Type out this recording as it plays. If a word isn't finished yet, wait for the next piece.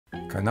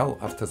Канал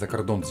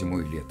 «Автозакордон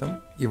зимой и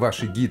летом» и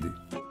ваши гиды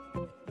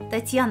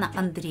Татьяна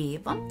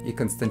Андреева и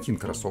Константин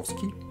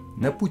Красовский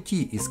на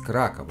пути из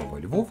Кракова во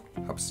Львов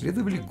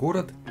обследовали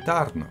город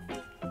Тарнов,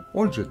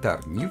 он же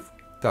Тарнив,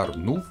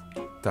 Тарнув,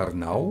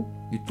 Тарнау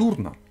и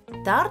Турна.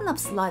 Тарнов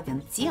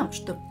славен тем,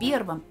 что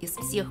первым из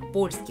всех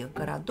польских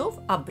городов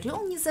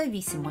обрел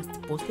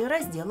независимость после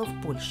разделов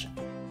Польши.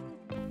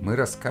 Мы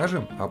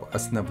расскажем об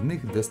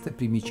основных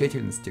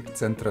достопримечательностях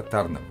центра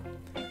Тарнова.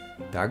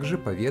 Также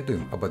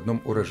поведаем об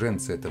одном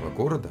уроженце этого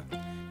города,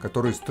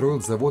 который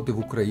строил заводы в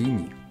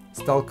Украине,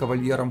 стал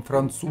кавалером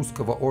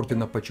французского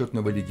ордена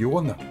Почетного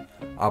легиона,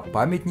 а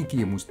памятники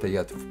ему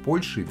стоят в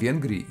Польше,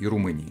 Венгрии и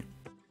Румынии.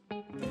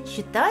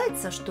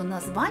 Считается, что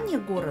название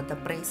города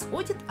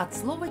происходит от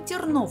слова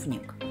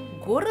 «терновник».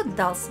 Город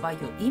дал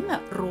свое имя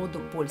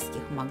роду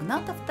польских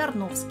магнатов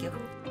Тарновских.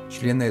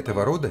 Члены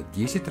этого рода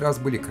 10 раз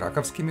были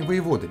краковскими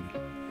воеводами.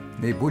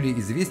 Наиболее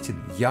известен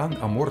Ян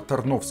Амор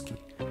Тарновский,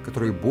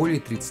 который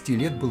более 30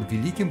 лет был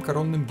великим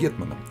коронным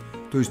гетманом,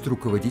 то есть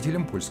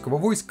руководителем польского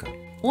войска.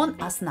 Он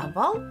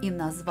основал и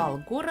назвал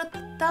город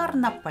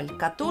Тарнополь,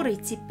 который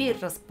теперь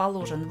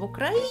расположен в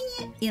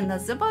Украине и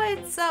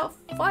называется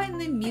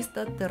 «Файне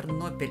місто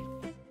Тернопіль».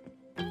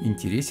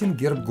 Интересен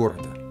герб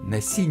города.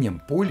 На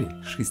синем поле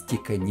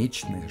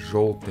шестиконечная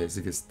желтая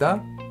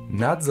звезда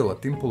над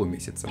золотым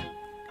полумесяцем.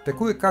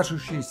 Такое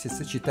кажущееся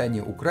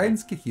сочетание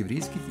украинских,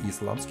 еврейских и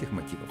исламских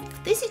мотивов.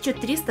 В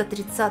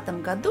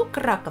 1330 году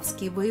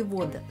краковский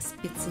воевода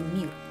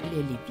Спецемир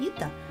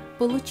Лелевита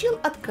получил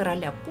от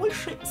короля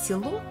Польши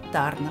село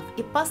Тарнов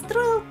и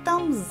построил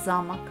там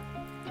замок.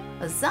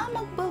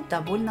 Замок был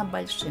довольно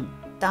большим,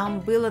 там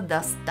было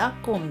до 100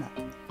 комнат.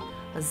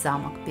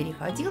 Замок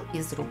переходил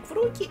из рук в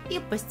руки и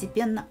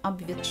постепенно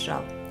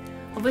обветшал.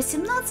 В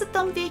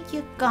XVIII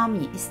веке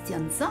камни из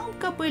стен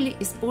замка были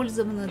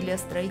использованы для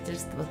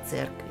строительства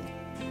церкви.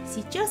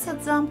 Сейчас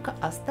от замка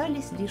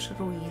остались лишь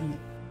руины.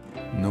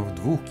 Но в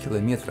 2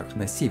 километрах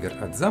на север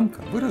от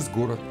замка вырос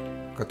город,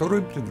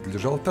 который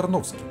принадлежал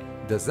Тарновским.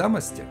 До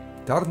замостя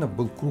Тарнов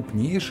был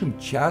крупнейшим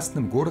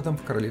частным городом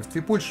в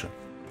королевстве Польша.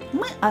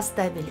 Мы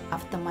оставили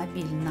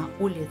автомобиль на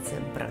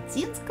улице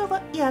Братинского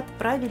и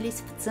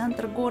отправились в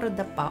центр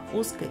города по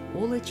узкой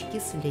улочке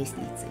с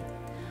лестницей.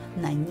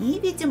 На ней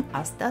видим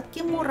остатки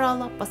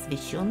мурала,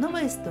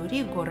 посвященного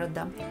истории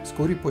города.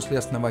 Вскоре после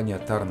основания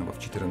Тарнова в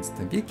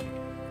XIV веке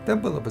там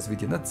была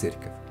возведена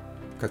церковь,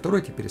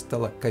 которая теперь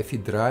стала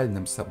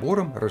кафедральным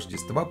собором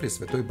Рождества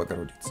Пресвятой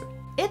Богородицы.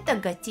 Это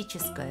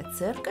готическая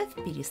церковь,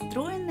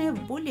 перестроенная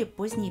в более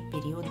поздние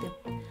периоды.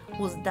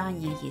 У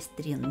здания есть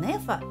 3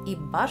 нефа и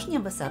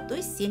башня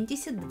высотой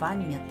 72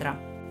 метра.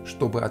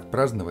 Чтобы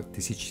отпраздновать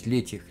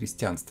тысячелетие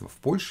христианства в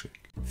Польше,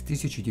 в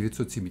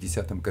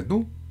 1970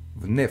 году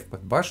в неф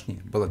под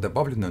башней была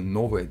добавлена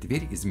новая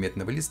дверь из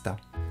медного листа.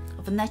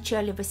 В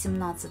начале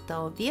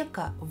XVIII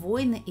века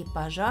войны и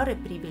пожары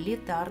привели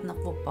Тарнов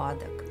в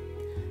упадок.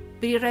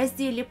 При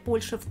разделе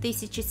Польши в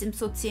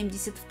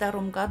 1772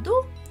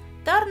 году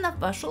Тарнов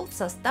вошел в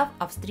состав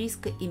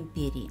Австрийской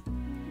империи.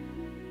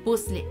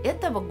 После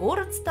этого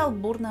город стал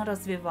бурно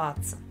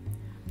развиваться.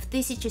 В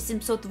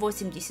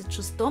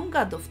 1786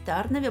 году в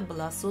Тарнове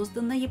была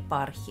создана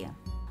епархия.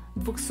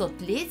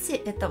 200-летие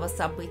этого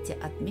события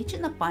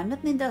отмечено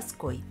памятной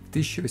доской. В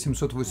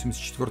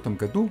 1884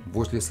 году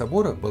возле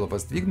собора была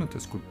воздвигнута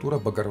скульптура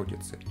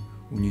Богородицы.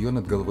 У нее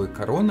над головой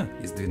корона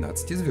из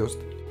 12 звезд.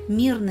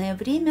 Мирное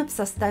время в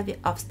составе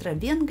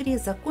Австро-Венгрии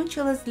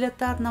закончилось для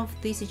Тарнова в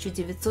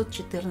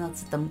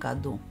 1914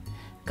 году,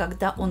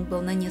 когда он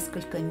был на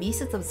несколько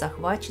месяцев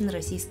захвачен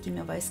российскими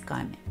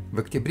войсками. В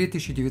октябре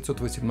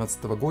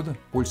 1918 года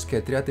польские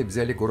отряды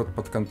взяли город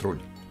под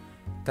контроль.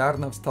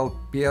 Тарнов стал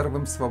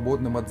первым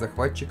свободным от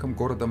захватчиков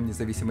городом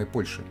независимой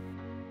Польши.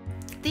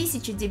 В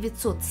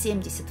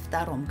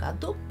 1972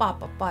 году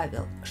папа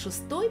Павел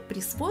VI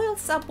присвоил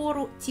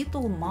собору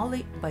титул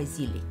Малой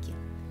Базилики.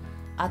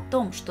 О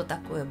том, что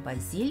такое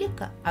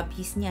базилика,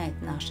 объясняет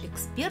наш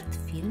эксперт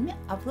в фильме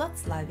о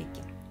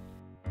Владславике.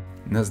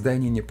 На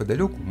здании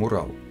неподалеку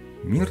мурал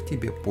 «Мир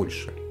тебе,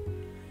 Польша».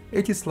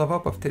 Эти слова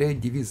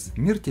повторяют девиз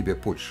 «Мир тебе,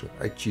 Польша,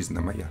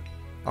 отчизна моя»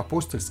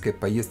 апостольской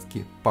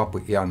поездки папы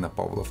Иоанна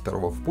Павла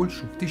II в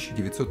Польшу в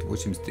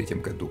 1983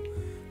 году,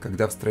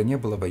 когда в стране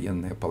было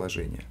военное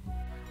положение.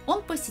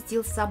 Он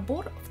посетил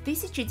собор в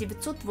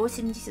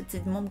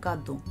 1987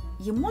 году.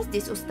 Ему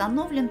здесь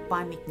установлен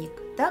памятник,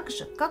 так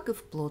же, как и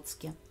в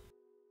Плотске.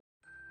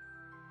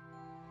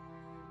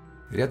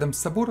 Рядом с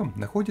собором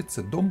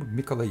находится дом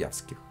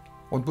Миколаевских.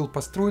 Он был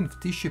построен в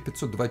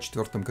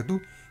 1524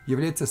 году,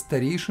 является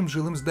старейшим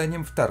жилым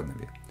зданием в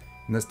Тарнове.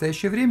 В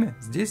настоящее время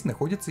здесь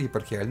находится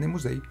епархиальный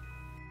музей.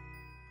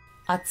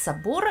 От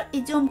собора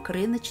идем к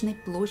рыночной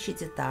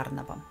площади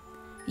Тарнова.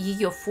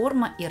 Ее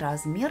форма и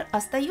размер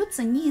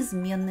остаются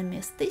неизменными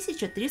с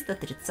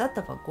 1330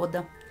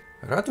 года.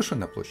 Ратуша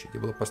на площади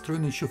была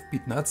построена еще в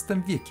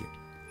 15 веке.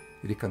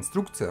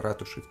 Реконструкция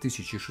ратуши в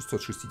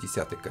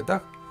 1660-х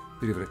годах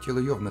превратила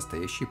ее в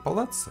настоящий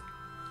палаццо.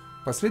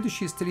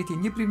 Последующие столетия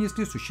не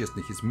привнесли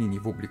существенных изменений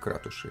в облик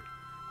ратуши.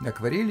 На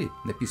акварели,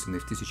 написанной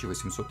в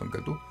 1800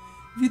 году,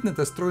 Видно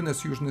достроенное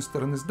с южной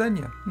стороны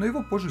здание, но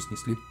его позже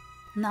снесли.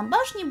 На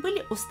башне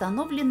были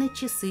установлены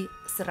часы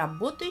с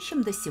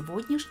работающим до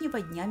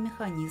сегодняшнего дня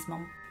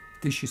механизмом. В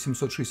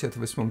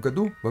 1768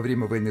 году, во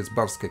время войны с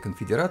Баварской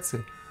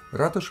конфедерацией,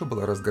 ратуша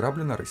была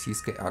разграблена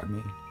российской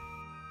армией.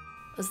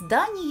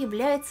 Здание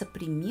является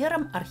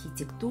примером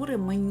архитектуры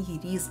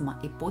маньеризма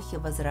эпохи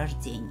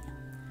Возрождения.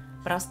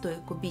 Простое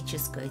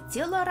кубическое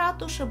тело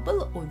ратуши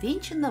было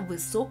увенчано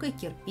высокой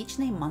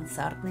кирпичной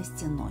мансардной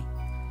стеной.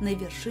 На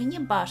вершине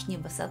башни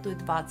высотой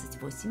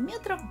 28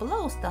 метров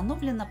была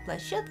установлена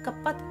площадка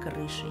под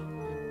крышей.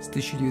 С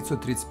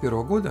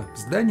 1931 года в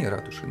здании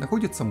ратуши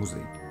находится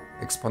музей.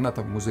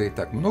 Экспонатов в музее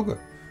так много,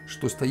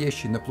 что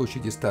стоящие на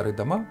площади старые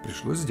дома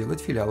пришлось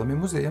сделать филиалами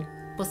музея.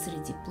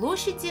 Посреди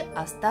площади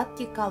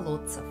остатки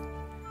колодцев.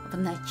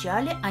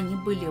 Вначале они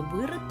были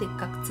вырыты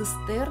как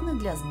цистерны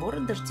для сбора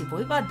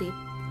дождевой воды.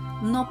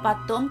 Но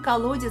потом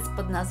колодец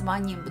под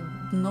названием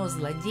 «Дно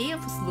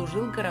злодеев»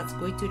 служил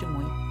городской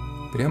тюрьмой.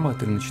 Прямо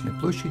от рыночной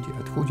площади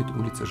отходит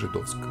улица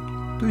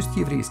Жидовская, то есть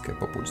еврейская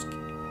по-польски.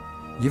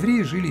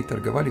 Евреи жили и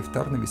торговали в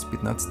Тарнове с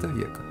 15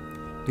 века.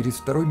 Перед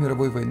Второй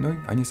мировой войной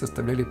они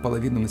составляли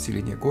половину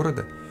населения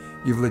города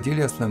и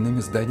владели основными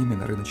зданиями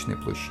на рыночной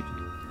площади.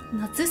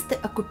 Нацисты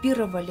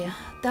оккупировали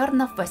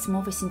Тарнов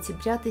 8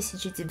 сентября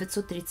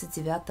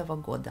 1939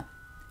 года.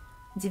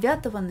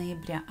 9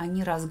 ноября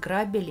они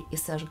разграбили и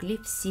сожгли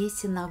все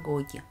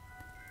синагоги.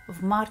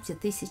 В марте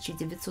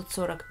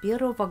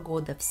 1941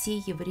 года все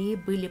евреи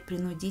были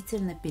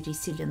принудительно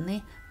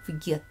переселены в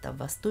гетто в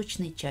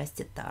восточной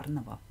части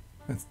Тарнова.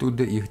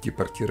 Оттуда их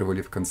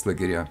депортировали в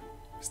концлагеря.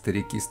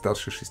 Старики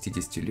старше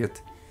 60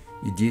 лет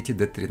и дети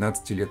до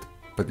 13 лет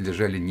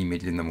подлежали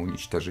немедленному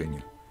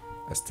уничтожению.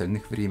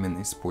 Остальных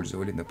временно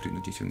использовали на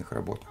принудительных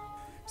работах.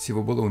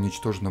 Всего было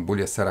уничтожено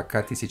более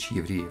 40 тысяч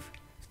евреев.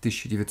 В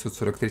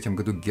 1943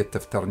 году гетто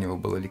в Тарнове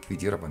было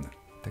ликвидировано.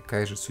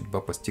 Такая же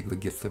судьба постигла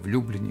гетто в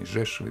Люблине,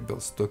 Жешове,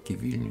 Белстоке,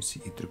 Вильнюсе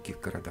и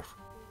других городах.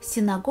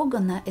 Синагога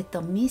на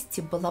этом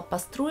месте была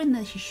построена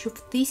еще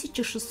в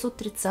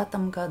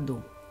 1630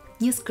 году.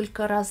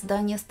 Несколько раз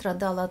здание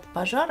страдало от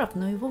пожаров,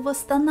 но его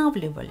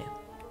восстанавливали.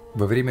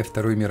 Во время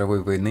Второй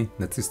мировой войны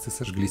нацисты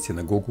сожгли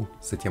синагогу,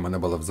 затем она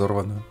была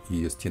взорвана и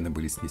ее стены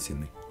были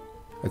снесены.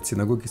 От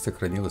синагоги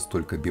сохранилась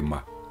только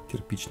бема –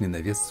 кирпичный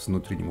навес с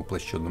внутренним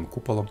уплощенным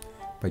куполом,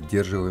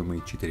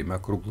 поддерживаемый 4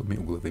 круглыми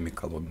угловыми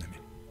колоннами.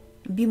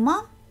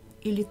 Бема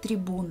или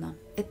трибуна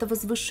 – это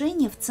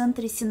возвышение в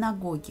центре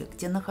синагоги,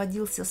 где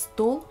находился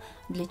стол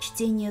для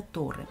чтения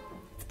Торы.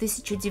 В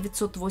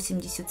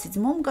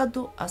 1987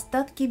 году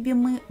остатки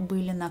бемы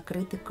были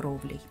накрыты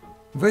кровлей.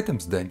 В этом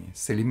здании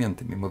с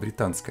элементами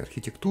мавританской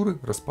архитектуры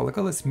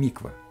располагалась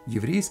миква –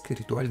 еврейская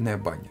ритуальная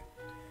баня.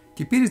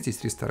 Теперь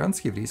здесь ресторан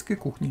с еврейской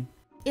кухней.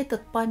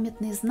 Этот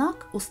памятный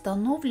знак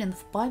установлен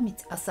в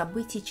память о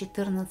событии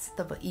 14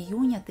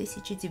 июня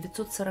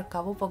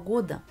 1940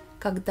 года,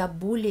 когда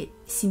более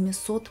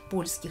 700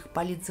 польских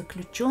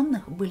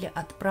политзаключенных были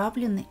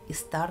отправлены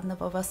из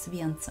Тарнова в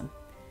Освенцим.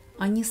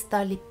 Они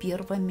стали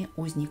первыми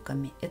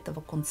узниками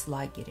этого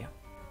концлагеря.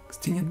 К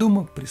стене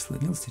дома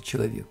прислонился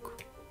человек.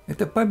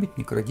 Это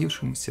памятник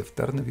родившемуся в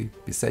Тарнове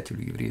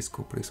писателю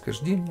еврейского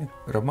происхождения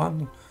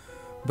Роману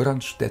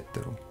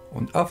Бранштеттеру.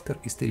 Он автор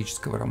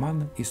исторического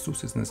романа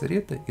 «Иисус из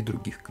Назарета» и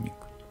других книг.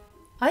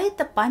 А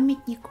это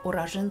памятник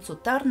уроженцу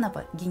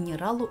Тарнова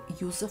генералу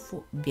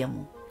Юзефу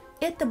Бему.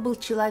 Это был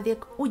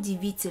человек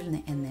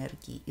удивительной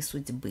энергии и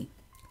судьбы.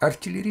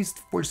 Артиллерист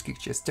в польских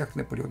частях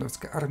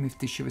наполеоновской армии в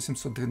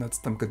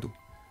 1812 году.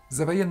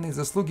 За военные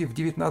заслуги в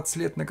 19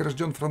 лет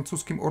награжден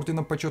французским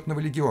орденом Почетного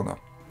легиона.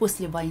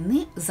 После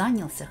войны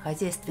занялся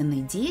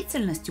хозяйственной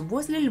деятельностью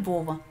возле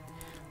Львова.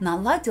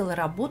 Наладил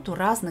работу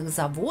разных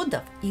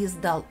заводов и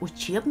издал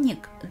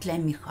учебник для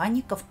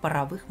механиков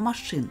паровых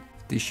машин.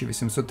 В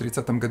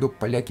 1830 году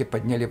поляки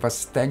подняли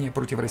восстание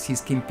против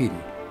Российской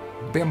империи.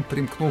 Бем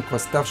примкнул к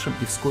восставшим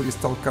и вскоре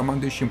стал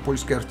командующим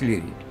польской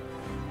артиллерией.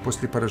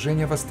 После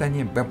поражения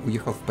восстания Бем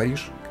уехал в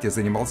Париж, где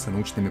занимался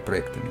научными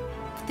проектами.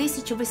 В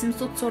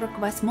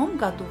 1848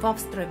 году в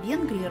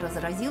Австро-Венгрии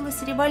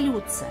разразилась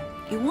революция,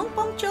 и он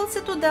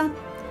помчался туда.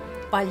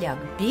 Поляк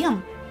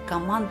Бем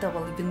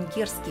командовал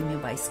венгерскими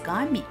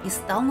войсками и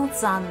стал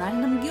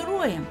национальным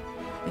героем.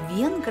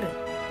 Венгры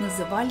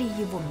называли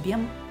его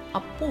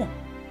Бем-Апо,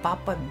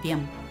 папа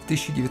Бем. В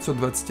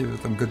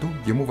 1929 году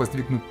ему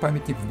воздвигнут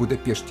памятник в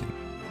Будапеште.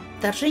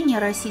 Вторжение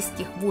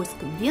российских войск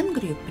в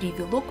Венгрию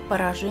привело к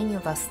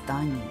поражению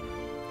восстания.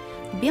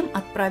 Бем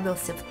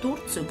отправился в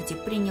Турцию, где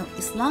принял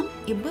ислам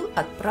и был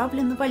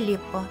отправлен в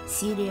Алеппо,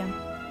 Сирия.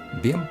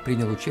 Бем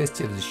принял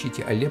участие в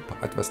защите Алеппо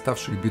от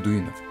восставших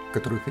бедуинов,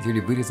 которые хотели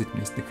вырезать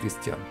местных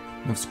христиан,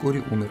 но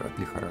вскоре умер от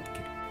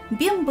лихорадки.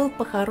 Бем был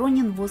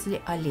похоронен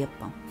возле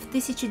Алеппо. В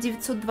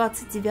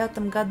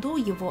 1929 году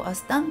его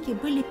останки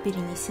были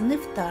перенесены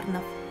в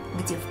Тарнов,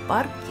 где в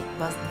парке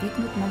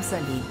воздвигнут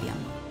мавзолей Бема.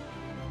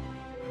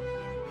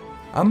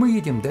 А мы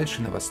едем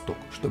дальше на восток,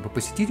 чтобы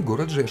посетить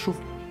город Жешов.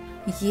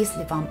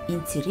 Если вам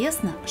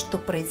интересно, что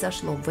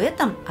произошло в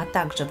этом, а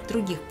также в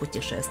других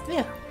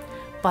путешествиях,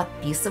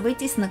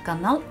 Подписывайтесь на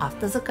канал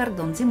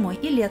Автозакордон зимой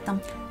и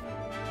летом.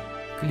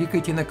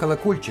 Кликайте на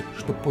колокольчик,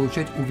 чтобы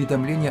получать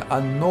уведомления о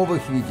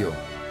новых видео.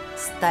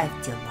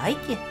 Ставьте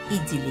лайки и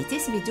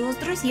делитесь видео с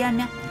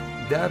друзьями.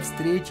 До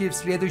встречи в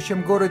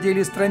следующем городе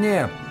или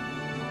стране!